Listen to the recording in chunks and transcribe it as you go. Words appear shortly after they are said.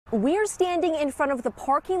We're standing in front of the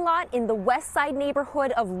parking lot in the West Side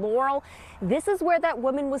neighborhood of Laurel. This is where that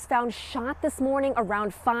woman was found shot this morning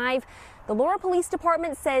around 5. The Laurel Police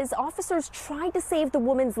Department says officers tried to save the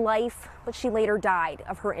woman's life, but she later died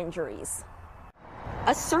of her injuries.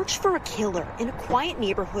 A search for a killer in a quiet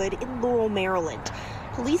neighborhood in Laurel, Maryland.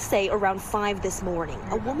 Police say around 5 this morning,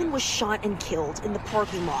 a woman was shot and killed in the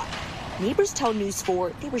parking lot. Neighbors tell News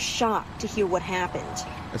 4 they were shocked to hear what happened.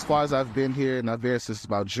 As far as I've been here, and I've been here since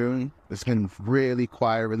about June, it's been really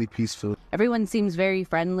quiet, really peaceful. Everyone seems very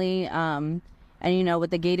friendly, and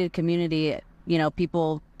with the gated community,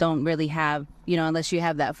 people don't really have, unless you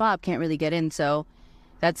have that fob, can't really get in, so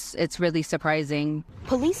it's really surprising.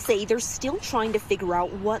 Police say they're still trying to figure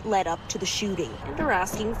out what led up to the shooting, and they're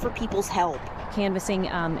asking for people's help. Canvassing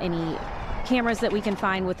any cameras that we can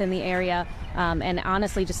find within the area, and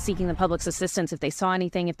honestly just seeking the public's assistance if they saw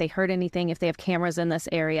anything, if they heard anything, if they have cameras in this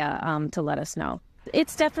area, to let us know.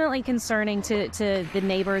 It's definitely concerning to the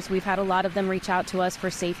neighbors. We've had a lot of them reach out to us for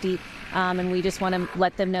safety, and we just want to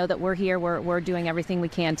let them know that we're here. We're doing everything we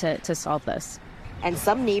can to solve this. And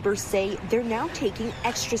some neighbors say they're now taking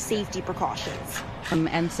extra safety precautions.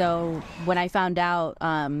 And so when I found out,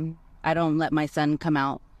 I don't let my son come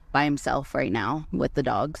out by himself right now with the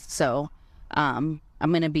dogs. So I'm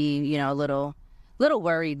going to be, a little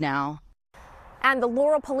worried now. And the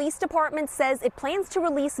Laurel Police Department says it plans to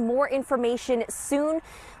release more information soon.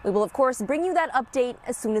 We will, of course, bring you that update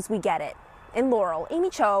as soon as we get it. In Laurel, Aimee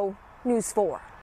Cho, News 4.